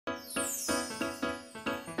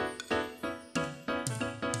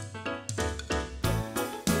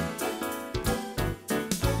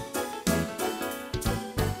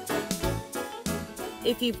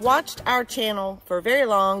If you've watched our channel for very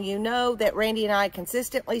long, you know that Randy and I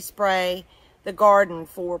consistently spray the garden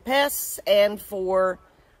for pests and for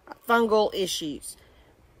fungal issues.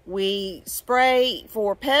 We spray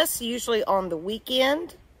for pests usually on the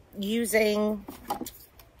weekend using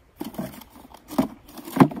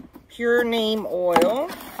pure neem oil.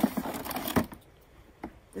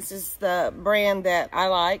 This is the brand that I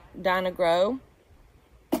like, Dynagrow.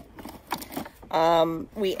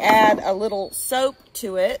 We add a little soap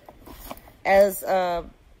to it as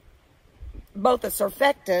both a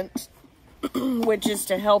surfactant, which is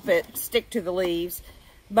to help it stick to the leaves,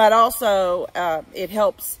 but also it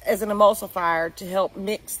helps as an emulsifier to help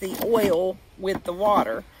mix the oil with the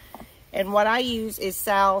water. And what I use is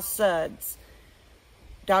Sal Suds,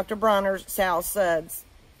 Dr. Bronner's Sal Suds.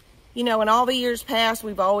 You know, in all the years past,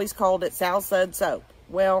 we've always called it Sal Sud soap.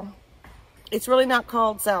 Well, it's really not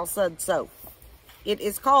called Sal Sud soap. It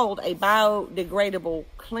is called a biodegradable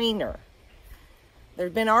cleaner.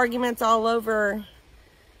 There's been arguments all over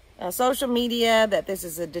social media that this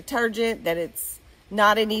is a detergent, that it's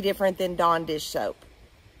not any different than Dawn dish soap.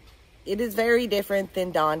 It is very different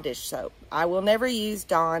than Dawn dish soap. I will never use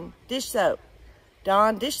Dawn dish soap.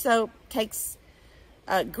 Dawn dish soap takes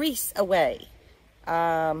grease away.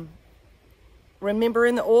 Remember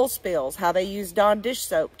in the oil spills how they used Dawn dish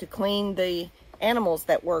soap to clean the animals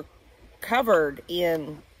that were covered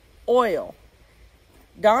in oil.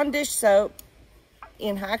 Dawn dish soap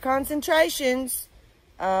in high concentrations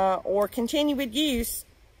or continued use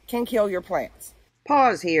can kill your plants.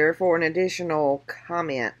 Pause here for an additional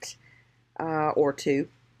comment or two.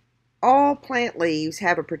 All plant leaves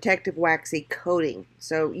have a protective waxy coating,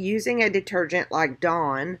 so using a detergent like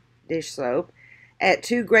Dawn dish soap at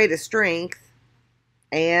too great a strength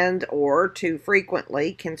and or too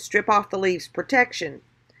frequently can strip off the leaves' protection,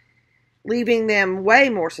 leaving them way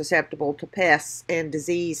more susceptible to pests and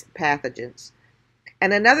disease pathogens.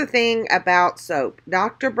 And another thing about soap,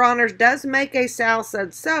 Dr. Bronner's does make a Sal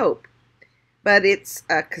Sud soap, but it's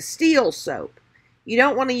a Castile soap. You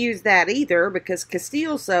don't want to use that either, because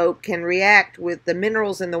Castile soap can react with the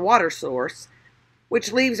minerals in the water source,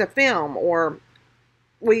 which leaves a film, or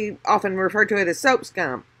we often refer to it as soap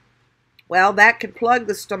scum. Well, that could plug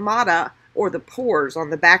the stomata or the pores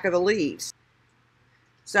on the back of the leaves.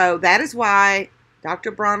 So that is why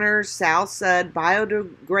Dr. Bronner's Sal Sud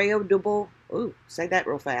biodegradable, ooh, say that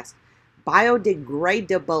real fast,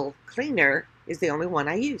 biodegradable cleaner is the only one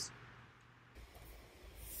I use.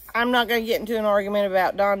 I'm not going to get into an argument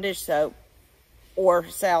about Dawn dish soap or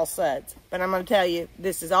Sal Suds, but I'm going to tell you,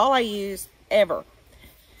 this is all I use ever.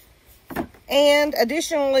 And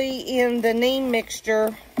additionally, in the neem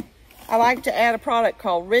mixture, I like to add a product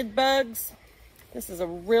called Rid Bugs. This is a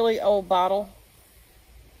really old bottle,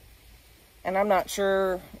 and I'm not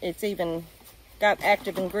sure it's even got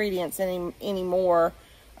active ingredients anymore.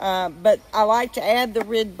 But I like to add the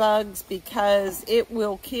Rid Bugs because it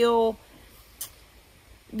will kill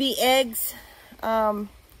the eggs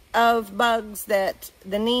of bugs that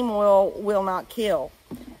the neem oil will not kill.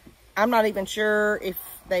 I'm not even sure if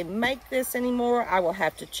they make this anymore. I will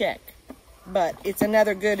have to check. But it's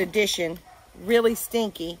another good addition, really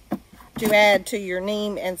stinky, to add to your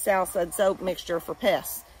neem and Sal Sud soap mixture for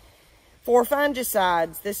pests. For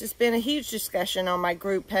fungicides, this has been a huge discussion on my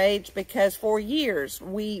group page because for years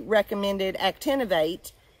we recommended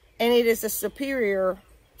Actinovate, and it is a superior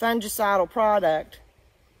fungicidal product.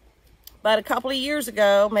 But a couple of years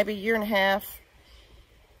ago, maybe a year and a half,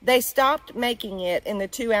 they stopped making it in the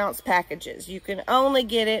 2-ounce packages. You can only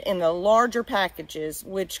get it in the larger packages,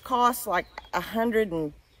 which cost like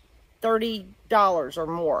 $130 or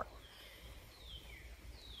more.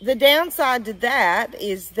 The downside to that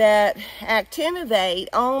is that Actinovate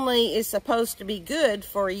only is supposed to be good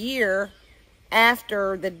for a year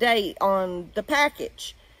after the date on the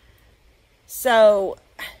package. So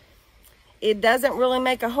it doesn't really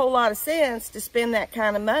make a whole lot of sense to spend that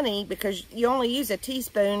kind of money because you only use a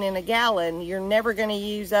teaspoon in a gallon. You're never going to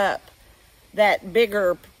use up that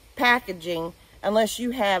bigger packaging unless you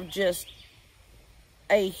have just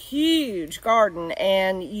a huge garden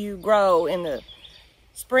and you grow in the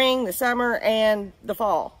spring, the summer, and the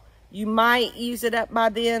fall. You might use it up by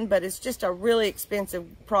then, but it's just a really expensive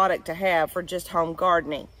product to have for just home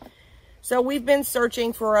gardening. So we've been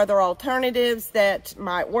searching for other alternatives that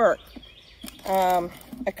might work. A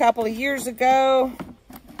couple of years ago,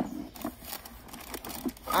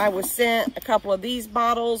 I was sent a couple of these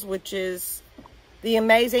bottles, which is the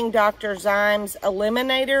amazing Dr. Zymes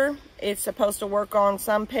Eliminator. It's supposed to work on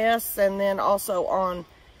some pests and then also on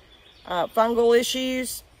fungal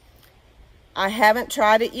issues. I haven't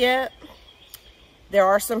tried it yet. There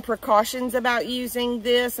are some precautions about using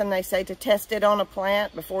this, and they say to test it on a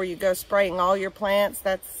plant before you go spraying all your plants.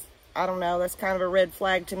 That's, I don't know, that's kind of a red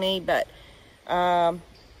flag to me, but I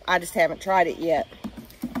just haven't tried it yet.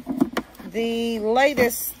 The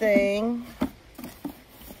latest thing,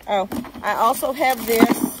 oh, I also have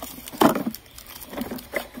this,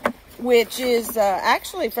 which is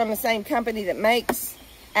actually from the same company that makes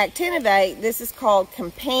Actinovate. This is called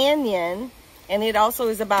Companion, and it also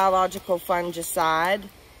is a biological fungicide.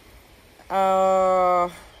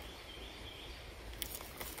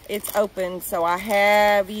 It's open, so I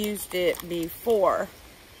have used it before.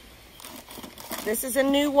 This is a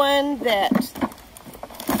new one that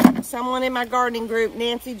someone in my gardening group,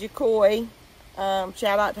 Nancy Jacoy,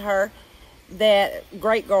 shout out to her, that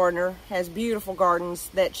great gardener, has beautiful gardens,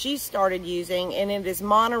 that she started using, and it is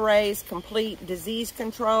Monterey's Complete Disease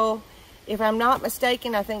Control. If I'm not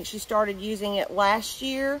mistaken, I think she started using it last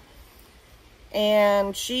year,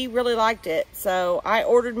 and she really liked it. So I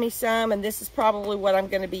ordered me some, and this is probably what I'm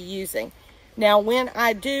going to be using. Now, when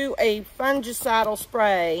I do a fungicidal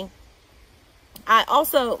spray, I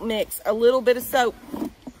also mix a little bit of soap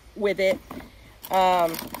with it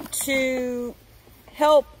to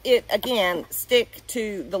help it, again, stick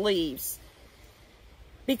to the leaves.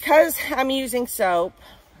 Because I'm using soap,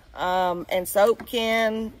 and soap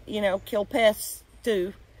can, you know, kill pests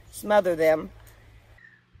too, smother them.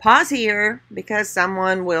 Pause here, because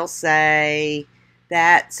someone will say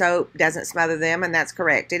that soap doesn't smother them, and that's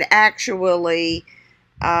correct. It actually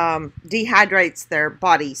dehydrates their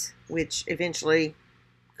bodies, which eventually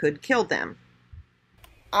could kill them.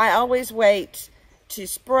 I always wait to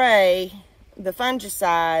spray the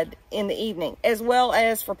fungicide in the evening, as well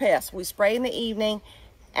as for pests. We spray in the evening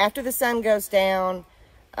after the sun goes down,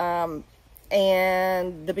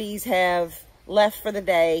 and the bees have left for the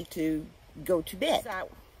day to go to bed.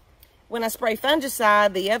 When I spray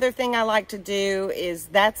fungicide, the other thing I like to do is,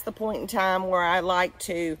 that's the point in time where I like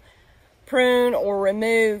to prune or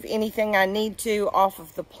remove anything I need to off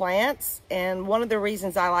of the plants. And one of the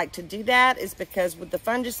reasons I like to do that is because with the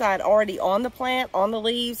fungicide already on the plant, on the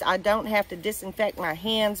leaves, I don't have to disinfect my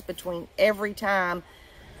hands between every time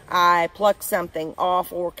I pluck something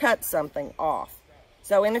off or cut something off.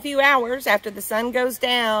 So in a few hours after the sun goes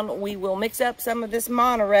down, we will mix up some of this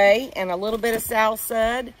Monterey and a little bit of Sal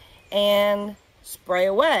Sud and spray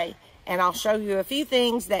away. And I'll show you a few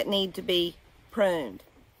things that need to be pruned.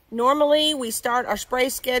 Normally, we start our spray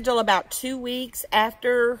schedule about 2 weeks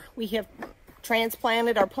after we have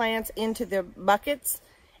transplanted our plants into the buckets.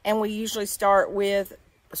 And we usually start with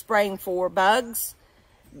spraying for bugs.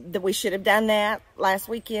 We should have done that last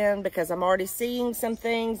weekend because I'm already seeing some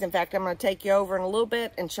things. In fact, I'm going to take you over in a little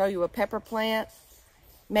bit and show you a pepper plant.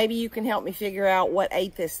 Maybe you can help me figure out what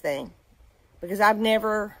ate this thing, because I've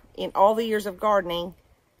never, in all the years of gardening,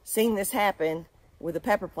 seen this happen with a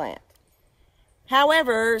pepper plant.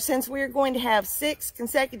 However, since we're going to have 6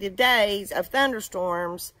 consecutive days of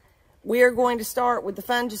thunderstorms, we're going to start with the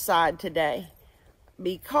fungicide today,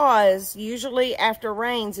 because usually after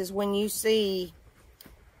rains is when you see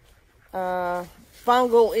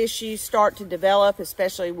fungal issues start to develop,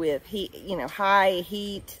 especially with heat, you know, high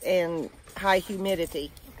heat and high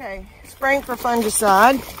humidity. Okay, spraying for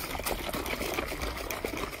fungicide.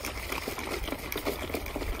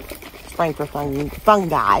 Spraying for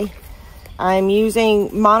fungi. I'm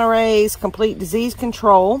using Monterey's Complete Disease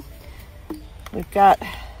Control. We've got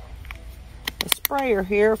a sprayer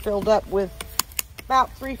here filled up with about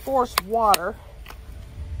 3/4 water.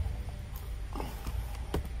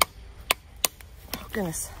 Oh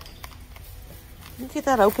goodness. Can you get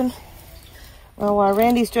that open? Well, while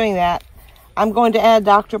Randy's doing that, I'm going to add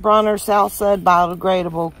Dr. Bronner's Sal Sud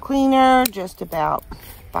Biodegradable Cleaner, just about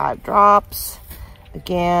 5 drops.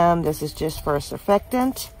 Again, this is just for a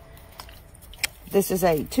surfactant. This is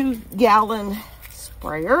a 2-gallon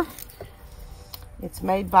sprayer. It's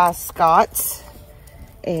made by Scott's,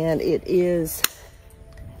 and it is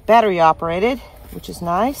battery operated, which is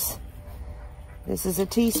nice. This is a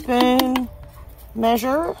teaspoon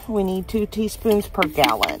measure. We need 2 teaspoons per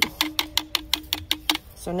gallon.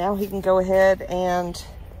 So now he can go ahead and,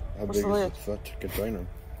 how big is such a container?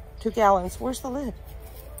 2 gallons. Where's the lid?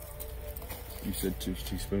 You said 2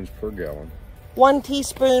 teaspoons per gallon. 1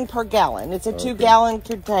 teaspoon per gallon. It's a 2-gallon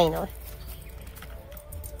container.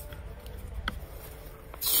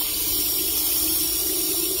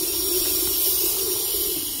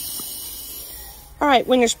 All right,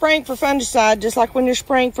 when you're spraying for fungicide, just like when you're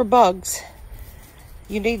spraying for bugs,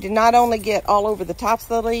 you need to not only get all over the tops of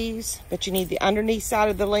the leaves, but you need the underneath side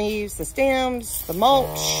of the leaves, the stems, the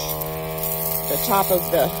mulch, the top of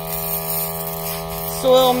the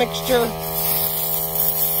soil mixture.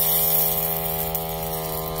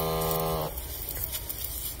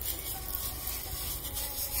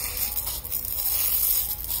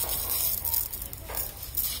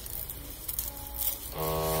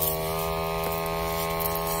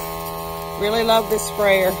 Really love this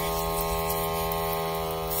sprayer.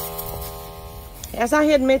 As I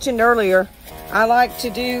had mentioned earlier, I like to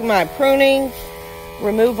do my pruning,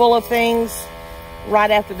 removal of things right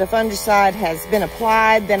after the fungicide has been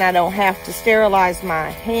applied. Then I don't have to sterilize my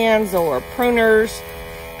hands or pruners.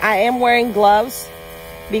 I am wearing gloves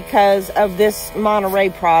because of this Monterey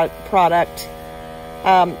product.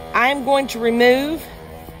 I'm going to remove,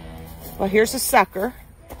 well, here's a sucker,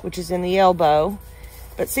 which is in the elbow.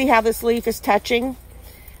 But see how this leaf is touching?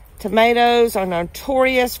 Tomatoes are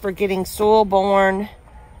notorious for getting soil-borne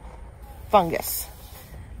fungus.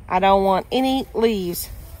 I don't want any leaves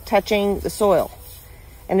touching the soil.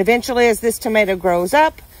 And eventually, as this tomato grows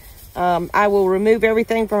up, I will remove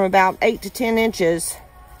everything from about 8 to 10 inches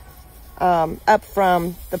up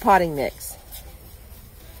from the potting mix.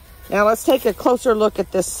 Now let's take a closer look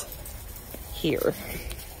at this here.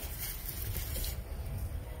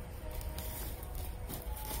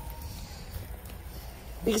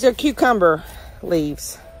 These are cucumber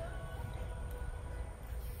leaves.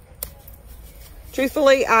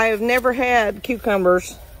 Truthfully, I have never had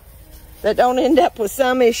cucumbers that don't end up with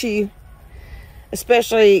some issue,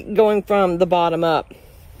 especially going from the bottom up.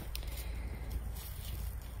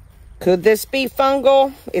 Could this be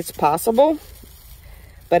fungal? It's possible,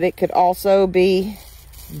 but it could also be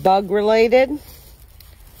bug related.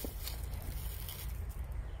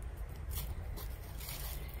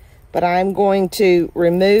 But I'm going to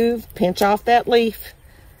pinch off that leaf.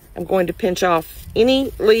 I'm going to pinch off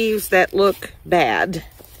any leaves that look bad.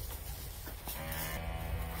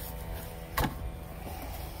 I'm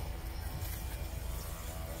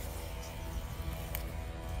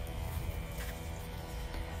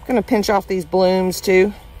going to pinch off these blooms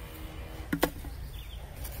too.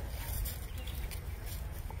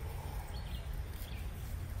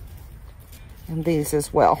 And these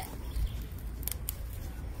as well.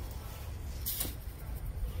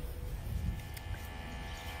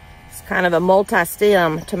 Kind of a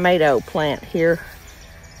multi-stem tomato plant here,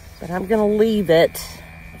 but I'm gonna leave it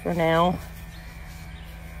for now.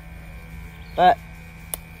 But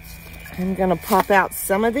I'm gonna pop out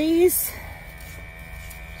some of these.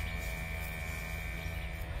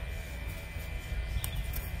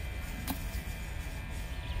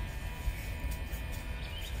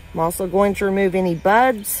 I'm also going to remove any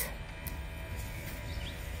buds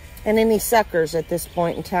and any suckers at this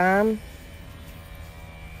point in time.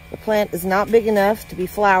 The plant is not big enough to be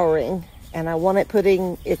flowering, and I want it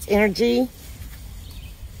putting its energy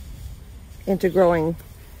into growing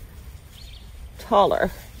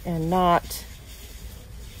taller and not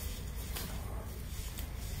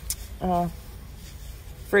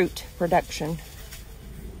fruit production.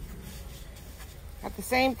 Got the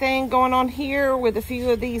same thing going on here with a few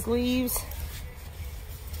of these leaves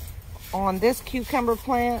on this cucumber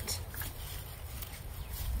plant.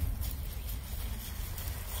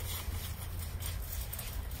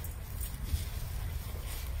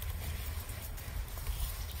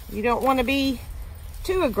 You don't want to be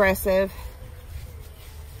too aggressive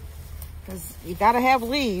because you got to have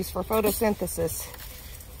leaves for photosynthesis.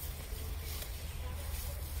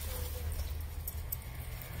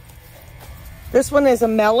 This one is a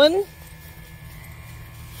melon,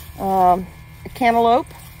 a cantaloupe.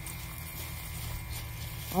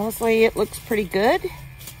 Honestly, it looks pretty good.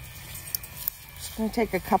 Just going to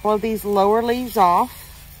take a couple of these lower leaves off.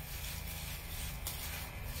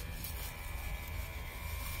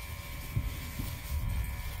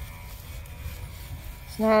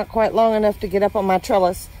 Not quite long enough to get up on my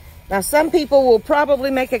trellis. Now, some people will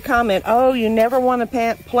probably make a comment, oh, you never want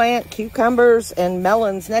to plant cucumbers and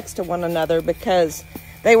melons next to one another because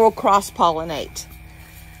they will cross-pollinate.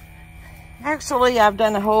 Actually, I've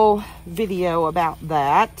done a whole video about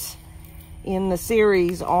that in the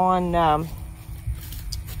series on,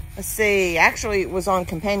 let's see, actually it was on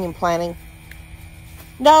companion planting.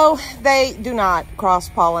 No, they do not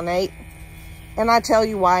cross-pollinate, and I tell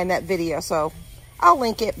you why in that video, so I'll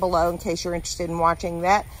link it below in case you're interested in watching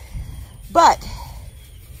that. But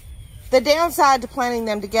the downside to planting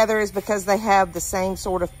them together is because they have the same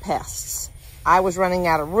sort of pests. I was running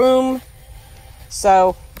out of room,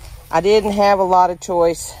 so I didn't have a lot of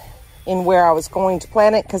choice in where I was going to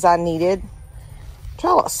plant it because I needed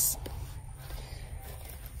trellis.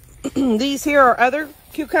 These here are other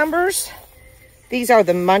cucumbers. These are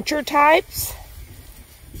the muncher types.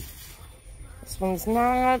 This one's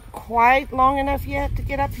not quite long enough yet to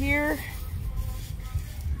get up here.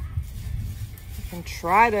 I can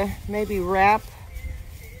try to maybe wrap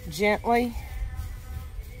gently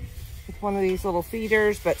with one of these little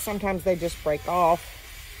feeders, but sometimes they just break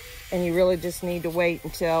off and you really just need to wait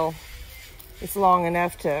until it's long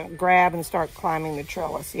enough to grab and start climbing the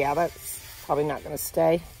trellis. Yeah, that's probably not going to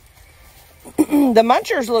stay. The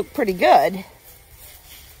munchers look pretty good.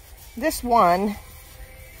 This one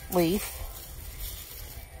leaf,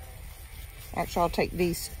 actually I'll take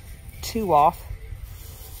these two off.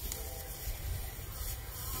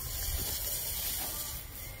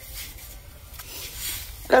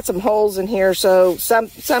 Got some holes in here, so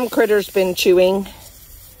some critters been chewing.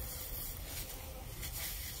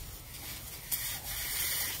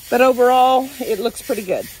 But overall, it looks pretty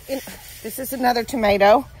good. This is another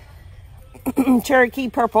tomato, Cherokee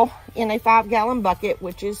Purple, in a 5-gallon bucket,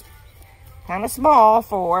 which is kind of small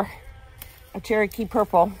for a Cherokee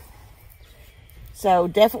Purple. So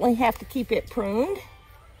definitely have to keep it pruned.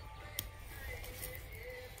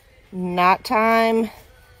 Not time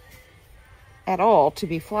at all to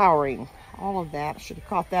be flowering. All of that, I should have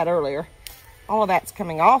caught that earlier. All of that's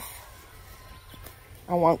coming off.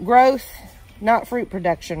 I want growth, not fruit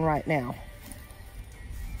production right now.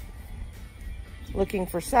 Looking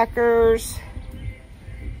for suckers.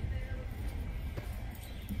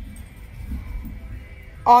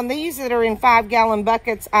 On these that are in 5-gallon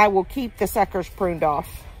buckets, I will keep the suckers pruned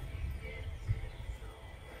off.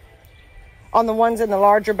 On the ones in the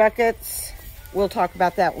larger buckets, we'll talk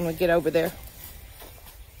about that when we get over there.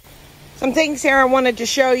 Some things here I wanted to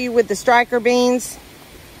show you with the striker beans.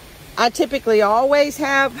 I typically always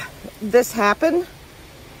have this happen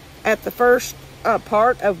at the first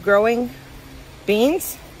part of growing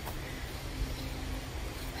beans.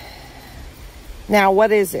 Now,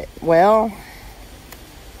 what is it? Well,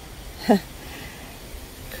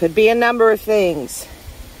 could be a number of things.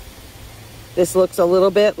 This looks a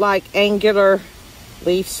little bit like angular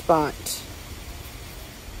leaf spot.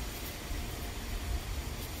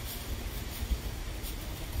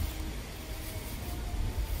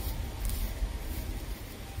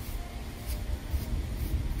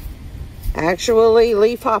 Actually,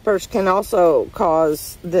 leaf hoppers can also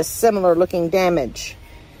cause this similar looking damage.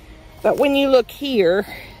 But when you look here,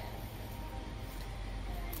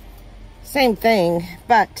 same thing,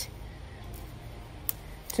 but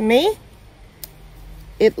to me,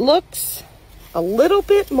 it looks a little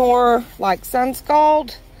bit more like sun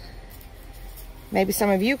scald. Maybe some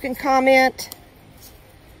of you can comment.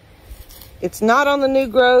 It's not on the new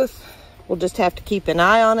growth. We'll just have to keep an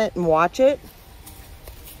eye on it and watch it.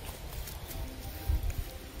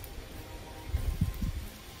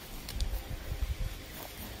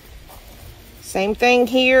 Same thing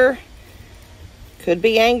here. Could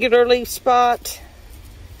be angular leaf spot.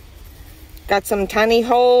 Got some tiny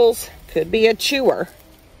holes. Could be a chewer.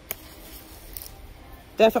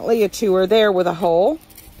 Definitely a chewer there with a hole.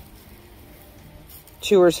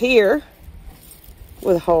 Chewers here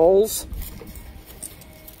with holes.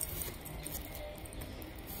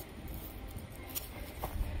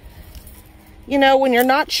 You know, when you're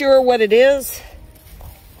not sure what it is,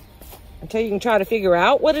 until you can try to figure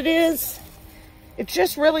out what it is, it's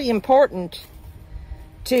just really important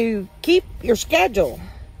to keep your schedule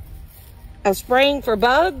of spraying for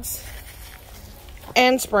bugs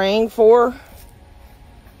and spraying for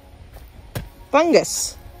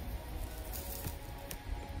fungus.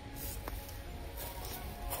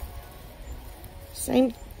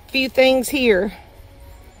 Same few things here.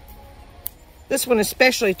 This one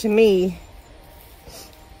especially, to me,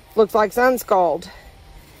 looks like sun scald.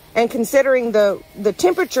 And considering the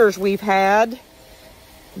temperatures we've had,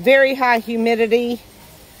 very high humidity,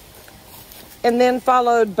 and then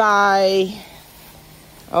followed by,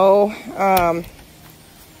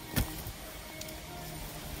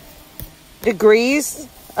 degrees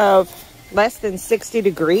of less than 60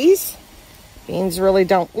 degrees. Beans really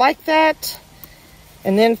don't like that.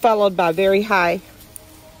 And then followed by very high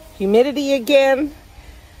humidity again.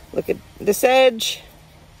 Look at this edge.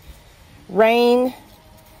 Rain.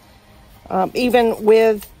 Even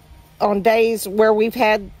with on days where we've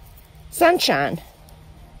had sunshine.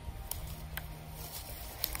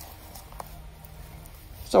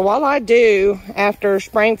 So all I do after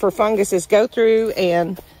spraying for fungus is go through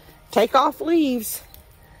and take off leaves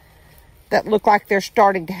that look like they're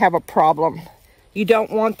starting to have a problem. You don't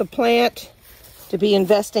want the plant to be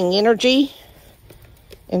investing energy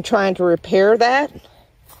in trying to repair that.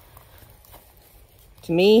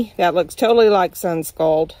 To me, that looks totally like sun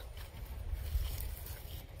scald.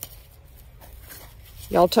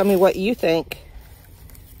 Y'all tell me what you think.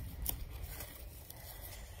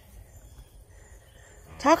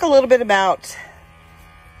 Talk a little bit about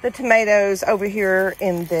the tomatoes over here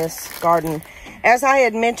in this garden. As I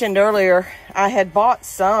had mentioned earlier, I had bought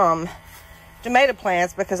some tomato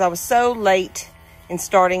plants because I was so late in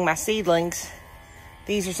starting my seedlings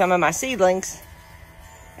These are some of my seedlings.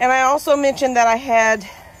 And I also mentioned that I had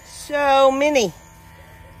so many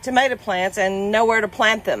tomato plants and nowhere to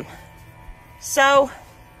plant them. So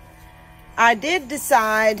I did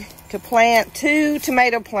decide to plant 2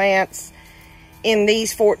 tomato plants in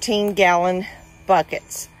these 14-gallon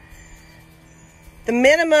buckets. The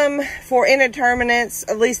minimum for indeterminates,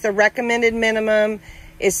 at least the recommended minimum,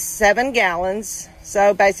 is 7 gallons.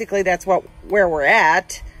 So basically that's where we're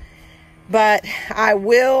at. But I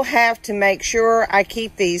will have to make sure I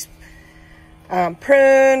keep these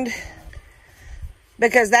pruned,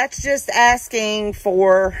 because that's just asking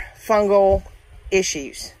for fungal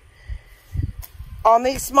issues. On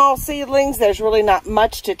these small seedlings, there's really not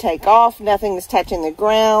much to take off. Nothing is touching the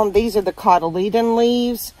ground. These are the cotyledon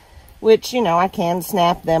leaves, which, you know, I can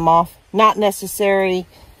snap them off. Not necessary.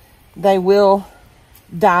 They will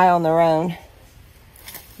die on their own.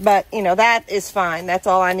 But, you know, that is fine. That's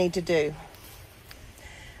all I need to do.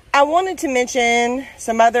 I wanted to mention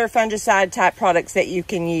some other fungicide type products that you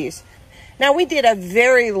can use. Now, we did a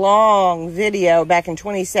very long video back in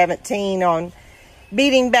 2017 on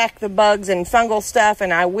beating back the bugs and fungal stuff,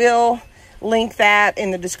 and I will link that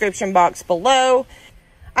in the description box below.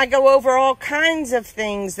 I go over all kinds of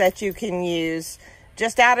things that you can use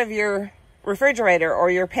just out of your refrigerator or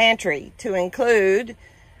your pantry, to include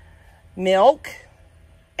milk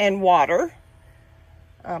and water,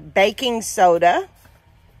 baking soda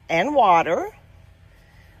and water.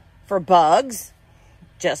 For bugs,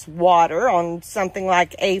 just water on something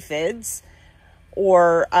like aphids,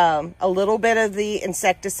 or a little bit of the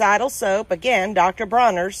insecticidal soap, again, Dr.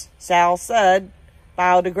 Bronner's Sal Sud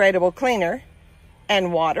biodegradable cleaner,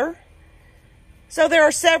 and water. So there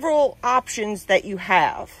are several options that you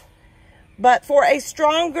have. But for a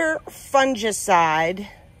stronger fungicide,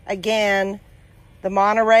 again, the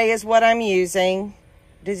Monterey is what I'm using,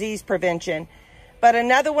 disease prevention. But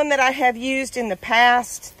another one that I have used in the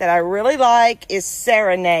past that I really like is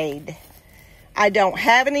Serenade. I don't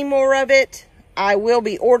have any more of it. I will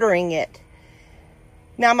be ordering it.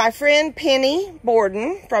 Now, my friend Penny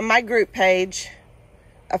Borden from my group page,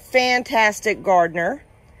 a fantastic gardener,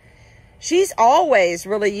 she's always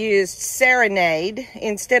really used Serenade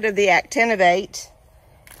instead of the Actinovate,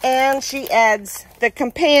 and she adds the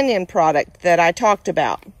companion product that I talked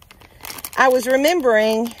about. I was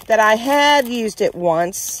remembering that I had used it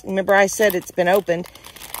once. Remember, I said it's been opened.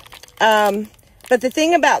 But the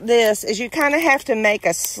thing about this is you kind of have to make a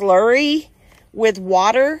slurry with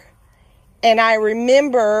water. And I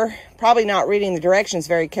remember probably not reading the directions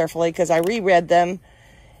very carefully because I reread them.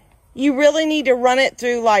 You really need to run it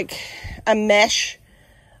through like a mesh,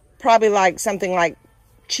 probably like something like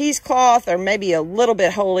cheesecloth or maybe a little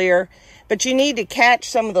bit holier. But you need to catch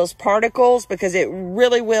some of those particles because it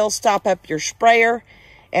really will stop up your sprayer.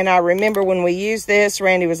 And I remember when we used this,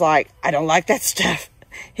 Randy was like, I don't like that stuff.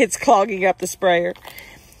 It's clogging up the sprayer.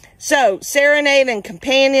 So Serenade and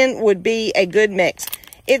Companion would be a good mix.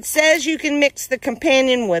 It says you can mix the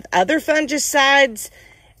Companion with other fungicides,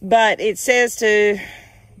 but it says to,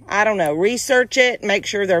 I don't know, research it, make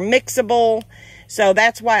sure they're mixable. So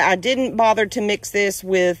that's why I didn't bother to mix this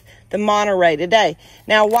with the Monterey today.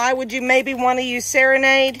 Now, why would you maybe want to use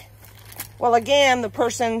Serenade? Well, again, the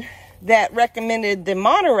person that recommended the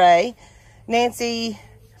Monterey, Nancy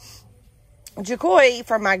Jacoy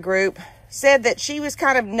from my group, said that she was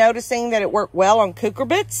kind of noticing that it worked well on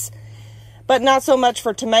cucurbits, but not so much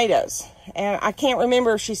for tomatoes. And I can't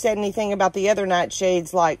remember if she said anything about the other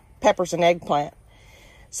nightshades like peppers and eggplant.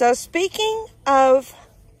 So speaking of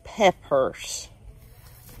peppers,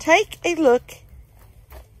 take a look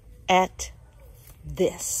at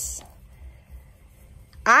this.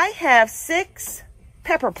 I have 6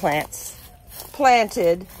 pepper plants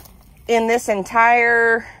planted in this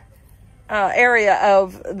entire area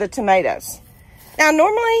of the tomatoes. Now,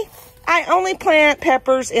 normally I only plant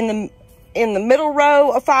peppers in the middle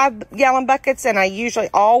row of 5-gallon buckets, and I usually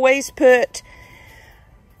always put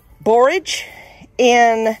borage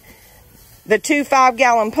in the 2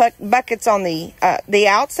 5-gallon buckets on the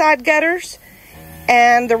outside gutters.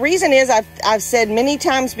 And the reason is, I've said many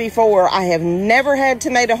times before, I have never had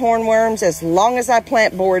tomato hornworms as long as I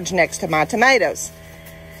plant borage next to my tomatoes.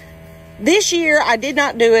 This year, I did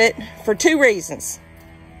not do it for 2 reasons.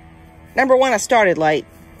 Number one, I started late.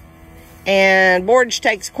 And borage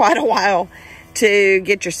takes quite a while to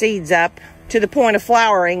get your seeds up to the point of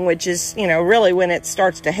flowering, which is, you know, really when it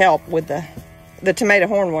starts to help with the tomato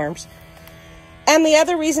hornworms. And the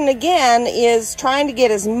other reason, again, is trying to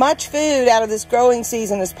get as much food out of this growing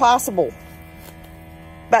season as possible.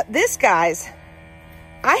 But this, guys,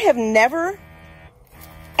 I have never,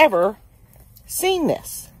 ever seen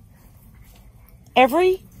this.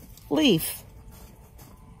 Every leaf.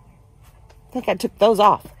 I think I took those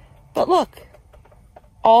off. But look,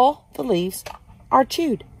 all the leaves are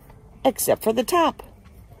chewed, except for the top.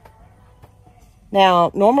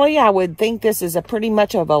 Now, normally I would think this is a pretty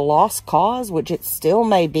much of a lost cause, which it still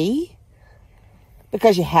may be,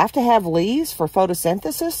 because you have to have leaves for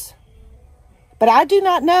photosynthesis. But I do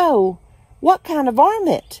not know what kind of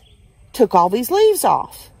varmint took all these leaves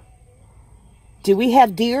off. Do we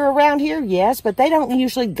have deer around here? Yes, but they don't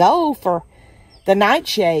usually go for the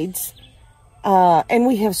nightshades. And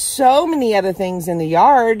we have so many other things in the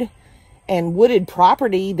yard and wooded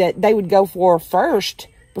property that they would go for first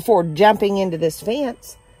before jumping into this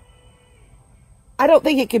fence. I don't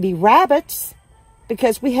think it could be rabbits,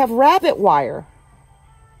 because we have rabbit wire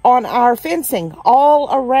on our fencing all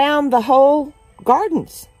around the whole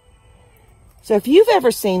gardens. So if you've ever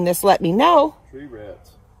seen this, let me know. Tree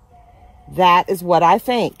rats. That is what I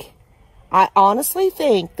think. I honestly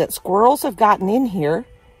think that squirrels have gotten in here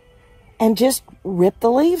and just ripped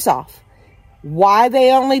the leaves off. Why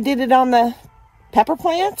they only did it on the pepper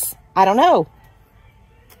plants, I don't know.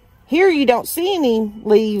 Here you don't see any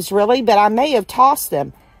leaves really, but I may have tossed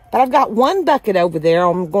them. But I've got one bucket over there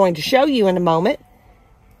I'm going to show you in a moment.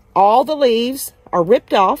 All the leaves are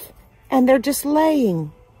ripped off and they're just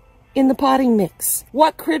laying in the potting mix.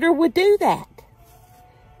 What critter would do that?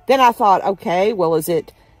 Then I thought, okay, well, is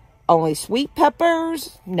it only sweet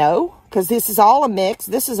peppers? No, because this is all a mix.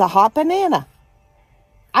 This is a hot banana.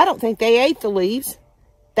 I don't think they ate the leaves.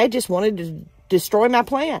 They just wanted to destroy my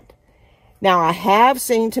plant. Now, I have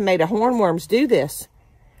seen tomato hornworms do this.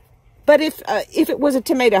 But if it was a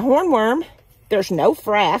tomato hornworm, there's no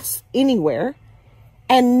frass anywhere.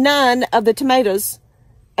 And none of the tomatoes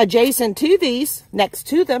adjacent to these, next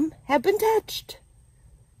to them, have been touched.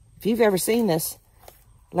 If you've ever seen this,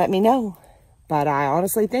 let me know. But I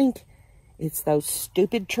honestly think it's those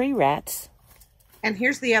stupid tree rats. And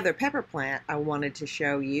here's the other pepper plant I wanted to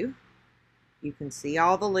show you. You can see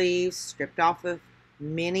all the leaves stripped off of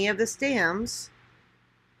many of the stems.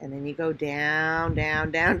 And then you go down,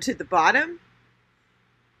 down, down to the bottom.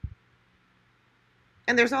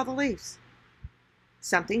 And there's all the leaves.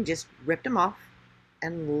 Something just ripped them off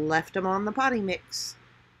and left them on the potting mix.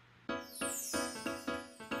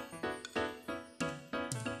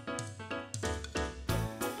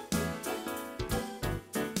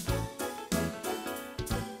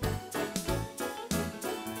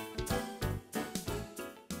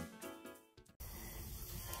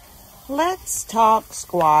 Let's talk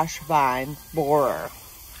squash vine borer.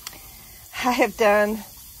 I have done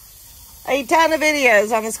a ton of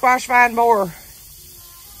videos on the squash vine borer.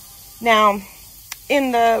 Now,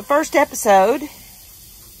 in the first episode,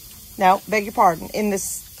 no, beg your pardon, in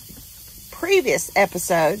this previous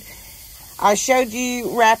episode, I showed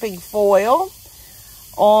you wrapping foil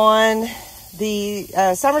on the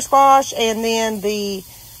summer squash and then the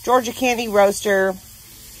Georgia Candy Roaster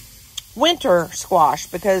winter squash,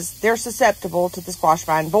 because they're susceptible to the squash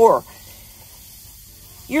vine borer.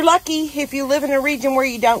 You're lucky if you live in a region where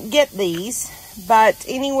you don't get these, but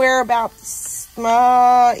anywhere about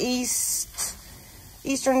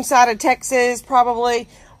eastern side of Texas, probably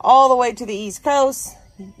all the way to the East Coast,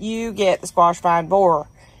 you get the squash vine borer.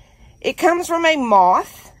 It comes from a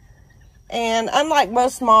moth, and unlike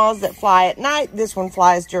most moths that fly at night, this one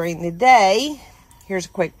flies during the day. Here's a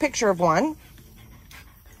quick picture of one.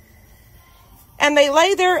 And they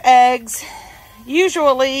lay their eggs,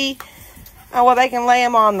 usually, well, they can lay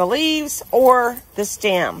them on the leaves or the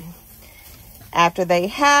stem. After they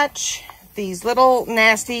hatch, these little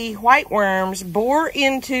nasty white worms bore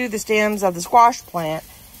into the stems of the squash plant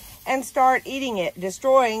and start eating it,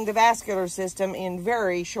 destroying the vascular system in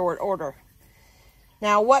very short order.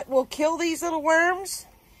 Now, what will kill these little worms?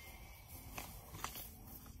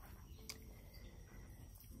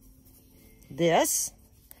 This.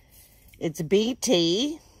 It's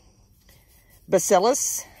BT,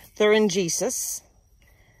 Bacillus thuringiensis.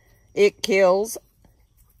 It kills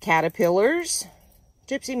caterpillars,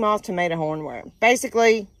 gypsy moth, tomato hornworm.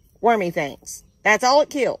 Basically, wormy things. That's all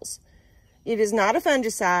it kills. It is not a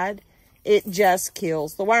fungicide. It just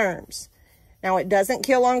kills the worms. Now, it doesn't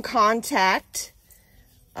kill on contact,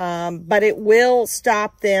 but it will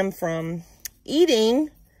stop them from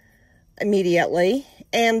eating immediately,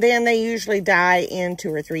 and then they usually die in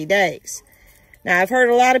 2 or 3 days. Now, I've heard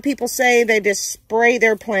a lot of people say they just spray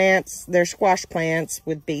their plants, their squash plants,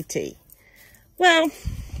 with BT. Well,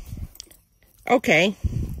 okay.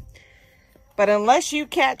 But unless you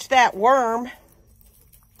catch that worm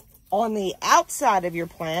on the outside of your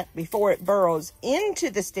plant before it burrows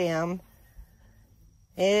into the stem,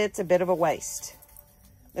 it's a bit of a waste.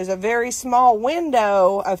 There's a very small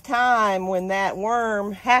window of time when that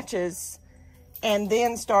worm hatches and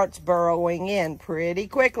then starts burrowing in pretty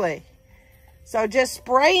quickly. So just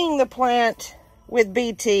spraying the plant with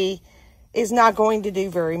BT is not going to do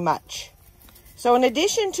very much. So in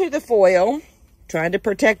addition to the foil, trying to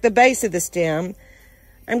protect the base of the stem,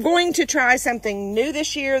 I'm going to try something new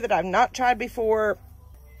this year that I've not tried before,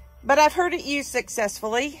 but I've heard it used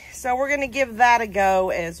successfully. So we're going to give that a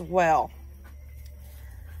go as well.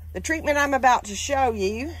 The treatment I'm about to show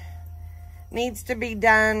you needs to be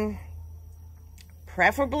done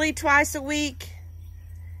preferably twice a week.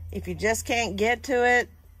 If you just can't get to it,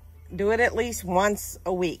 do it at least once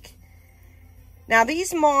a week. Now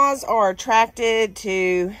these moths are attracted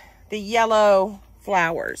to the yellow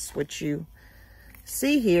flowers, which you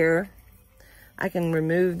see here. I can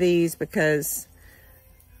remove these because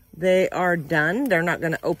they are done. They're not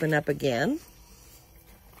going to open up again.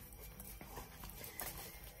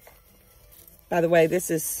 By the way, this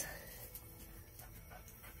is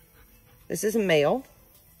a male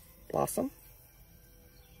blossom.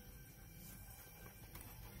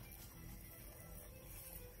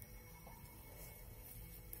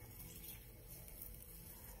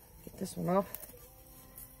 Get this one off.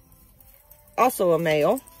 Also a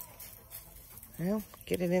male. Well,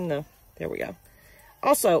 get it in the, there we go.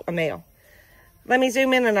 Also a male. Let me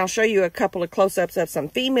zoom in and I'll show you a couple of close-ups of some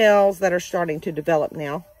females that are starting to develop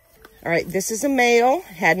now. All right, this is a male,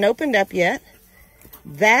 hadn't opened up yet.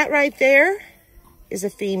 That right there is a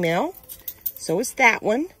female. So is that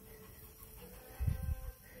one.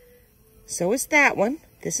 So is that one.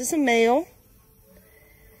 This is a male.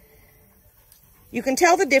 You can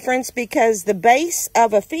tell the difference because the base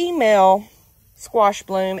of a female squash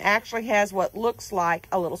bloom actually has what looks like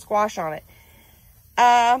a little squash on it.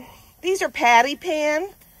 These are patty pan.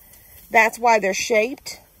 That's why they're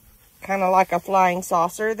shaped kind of like a flying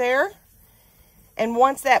saucer there. And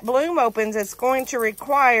once that bloom opens, it's going to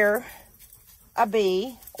require a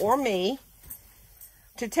bee or me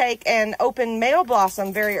to take an open male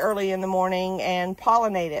blossom very early in the morning and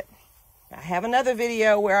pollinate it. I have another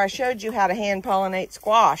video where I showed you how to hand pollinate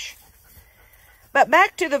squash. But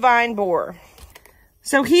back to the vine borer.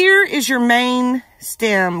 So here is your main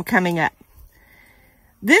stem coming up.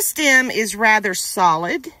 This stem is rather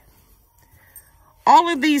solid. All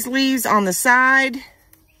of these leaves on the side,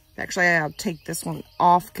 actually I'll take this one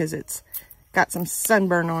off because it's got some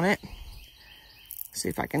sunburn on it. See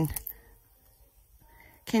if I can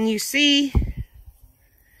you see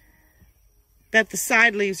that the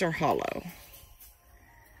side leaves are hollow?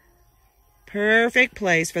 Perfect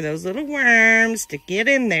place for those little worms to get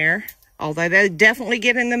in there, although they definitely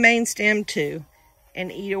get in the main stem too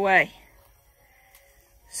and eat away.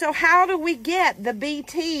 So how do we get the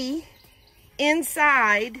BT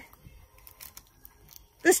inside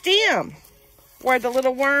the stem where the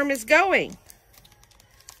little worm is going?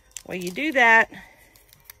 Well, you do that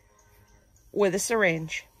with a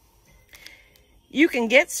syringe. You can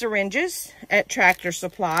get syringes at Tractor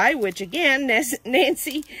Supply, which again,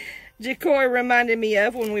 Nancy Jacoy reminded me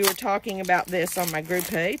of when we were talking about this on my group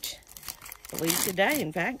page. I believe today,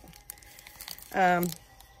 in fact.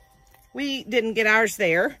 We didn't get ours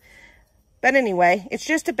there. But anyway, it's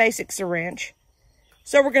just a basic syringe.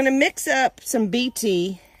 So we're going to mix up some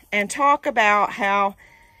BT and talk about how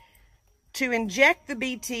to inject the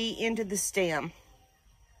BT into the stem.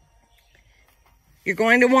 You're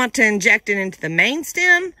going to want to inject it into the main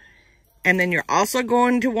stem, and then you're also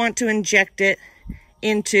going to want to inject it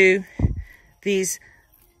into these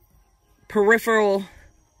peripheral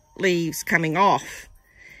leaves coming off.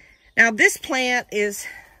 Now this plant is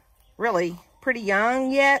really pretty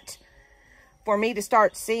young yet for me to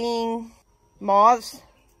start seeing moths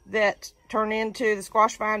that turn into the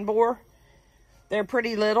squash vine borer. They're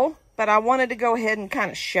pretty little, but I wanted to go ahead and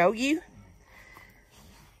kind of show you.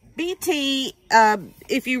 BT,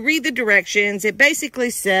 if you read the directions, it basically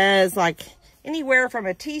says like anywhere from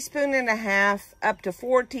 1.5 teaspoons up to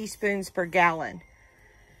 4 teaspoons per gallon.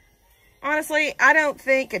 Honestly, I don't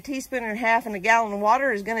think 1.5 teaspoons in a gallon of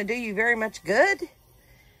water is going to do you very much good.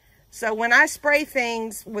 So when I spray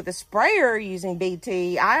things with a sprayer using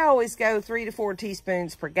BT, I always go 3 to 4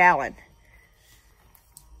 teaspoons per gallon.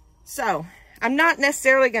 So I'm not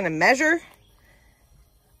necessarily going to measure.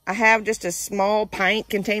 I have just a small pint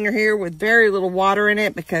container here with very little water in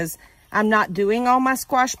it because I'm not doing all my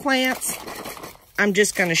squash plants. I'm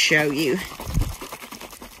just going to show you.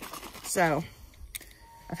 So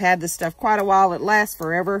I've had this stuff quite a while. It lasts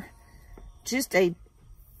forever. Just a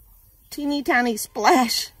teeny tiny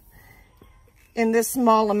splash in this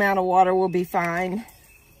small amount of water will be fine.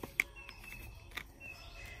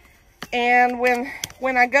 And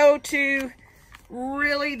when I go to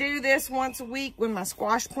really do this once a week when my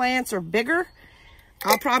squash plants are bigger,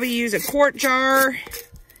 I'll probably use a quart jar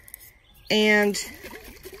and,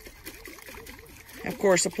 of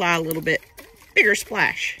course, apply a little bit bigger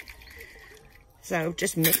splash. So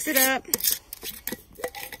just mix it up.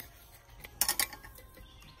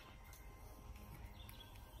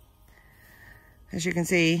 As you can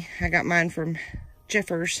see, I got mine from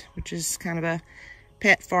Jeffers, which is kind of a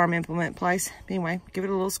pet farm implement place. Anyway, give it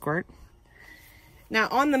a little squirt. Now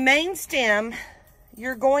on the main stem,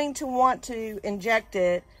 you're going to want to inject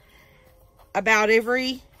it about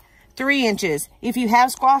every 3 inches. If you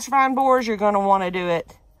have squash vine borers, you're going to want to do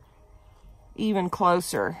it even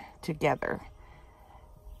closer together.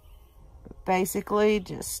 But basically,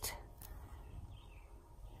 just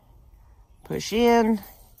push in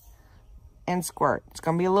and squirt. It's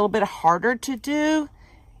going to be a little bit harder to do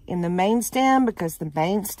in the main stem because the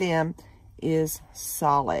main stem is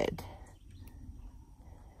solid.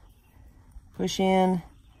 Push in,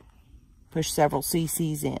 push several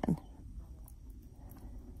cc's in.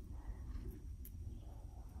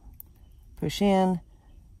 Push in,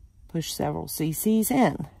 push several cc's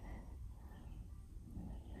in.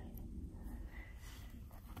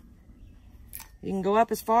 You can go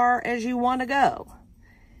up as far as you want to go.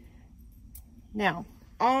 Now,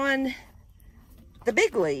 on the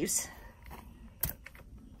big leaves,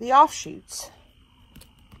 the offshoots,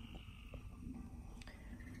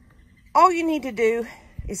 all you need to do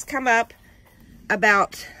is come up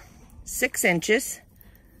about 6 inches.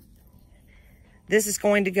 This is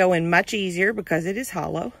going to go in much easier because it is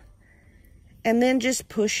hollow. And then just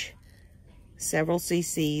push several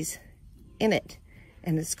cc's in it.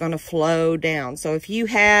 And it's going to flow down. So if you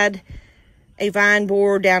had a vine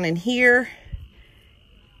borer down in here,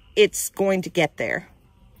 it's going to get there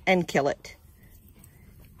and kill it.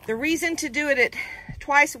 The reason to do it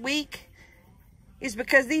twice a week is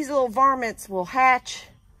because these little varmints will hatch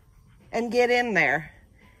and get in there.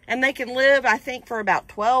 And they can live, I think, for about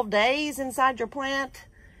 12 days inside your plant.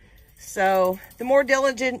 So the more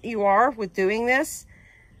diligent you are with doing this,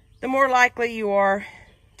 the more likely you are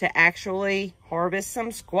to actually harvest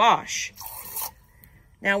some squash.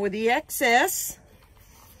 Now with the excess,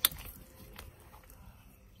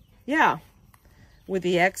 with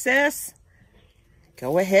the excess,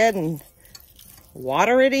 go ahead and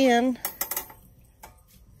water it in.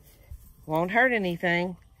 Won't hurt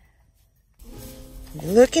anything.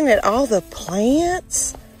 Looking at all the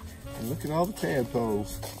plants. And look at all the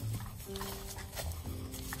tadpoles.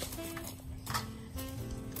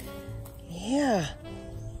 Yeah.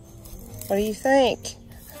 What do you think?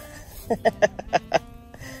 Look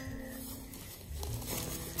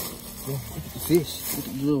at the fish. Look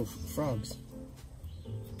at the little frogs.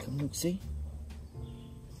 Come look, see?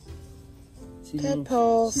 See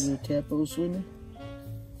Tadpoles. See little tadpoles swimming?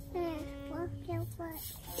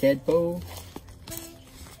 Tadpole.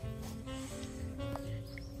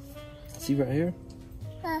 See right here?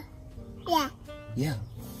 Yeah. Yeah.